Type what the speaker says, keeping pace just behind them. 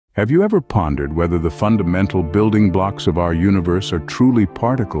Have you ever pondered whether the fundamental building blocks of our universe are truly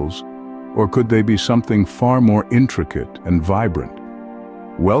particles, or could they be something far more intricate and vibrant?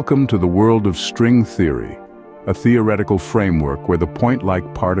 Welcome to the world of string theory, a theoretical framework where the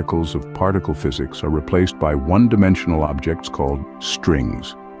point-like particles of particle physics are replaced by one-dimensional objects called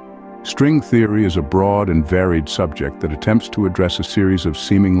strings. String theory is a broad and varied subject that attempts to address a series of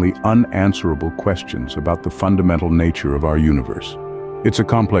seemingly unanswerable questions about the fundamental nature of our universe. It's a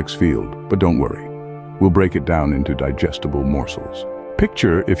complex field, but don't worry. We'll break it down into digestible morsels.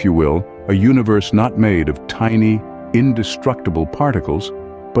 Picture, if you will, a universe not made of tiny, indestructible particles,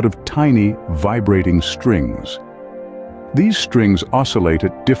 but of tiny, vibrating strings. These strings oscillate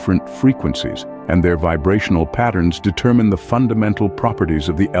at different frequencies, and their vibrational patterns determine the fundamental properties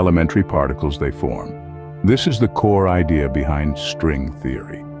of the elementary particles they form. This is the core idea behind string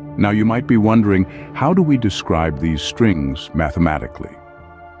theory. Now you might be wondering, how do we describe these strings mathematically?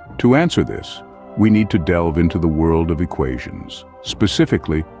 To answer this, we need to delve into the world of equations,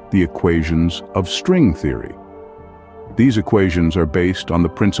 specifically the equations of string theory. These equations are based on the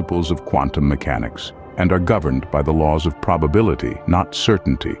principles of quantum mechanics and are governed by the laws of probability, not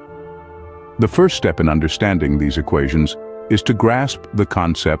certainty. The first step in understanding these equations is to grasp the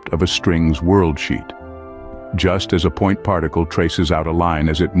concept of a string's world sheet. Just as a point particle traces out a line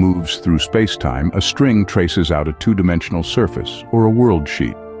as it moves through space-time, a string traces out a two-dimensional surface, or a world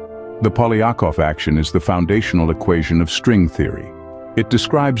sheet. The Polyakov action is the foundational equation of string theory. It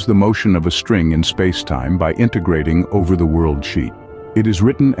describes the motion of a string in space-time by integrating over the world sheet. It is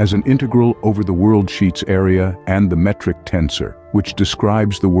written as an integral over the world sheet's area and the metric tensor, which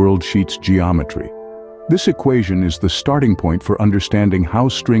describes the world sheet's geometry. This equation is the starting point for understanding how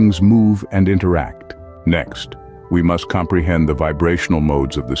strings move and interact. Next, we must comprehend the vibrational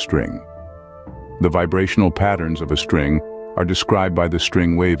modes of the string. The vibrational patterns of a string are described by the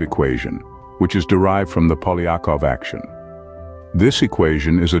string wave equation, which is derived from the Polyakov action. This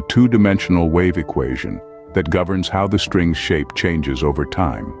equation is a two-dimensional wave equation that governs how the string's shape changes over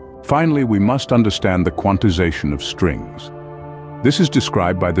time. Finally, we must understand the quantization of strings. This is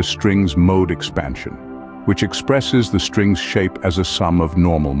described by the string's mode expansion, which expresses the string's shape as a sum of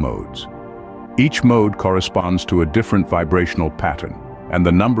normal modes. Each mode corresponds to a different vibrational pattern, and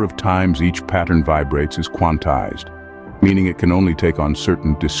the number of times each pattern vibrates is quantized, meaning it can only take on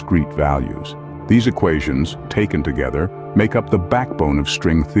certain discrete values. These equations, taken together, make up the backbone of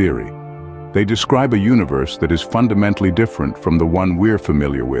string theory. They describe a universe that is fundamentally different from the one we're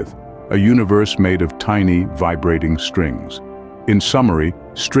familiar with, a universe made of tiny, vibrating strings. In summary,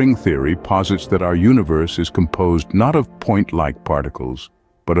 string theory posits that our universe is composed not of point-like particles,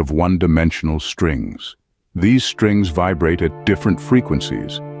 but of one-dimensional strings. These strings vibrate at different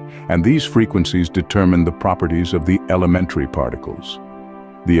frequencies, and these frequencies determine the properties of the elementary particles.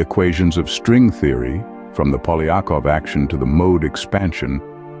 The equations of string theory, from the Polyakov action to the mode expansion,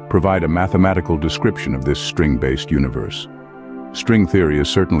 provide a mathematical description of this string-based universe. String theory is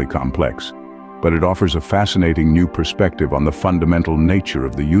certainly complex, but it offers a fascinating new perspective on the fundamental nature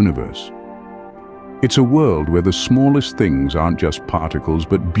of the universe. It's a world where the smallest things aren't just particles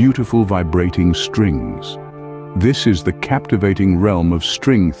but beautiful vibrating strings. This is the captivating realm of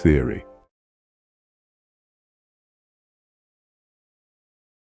string theory.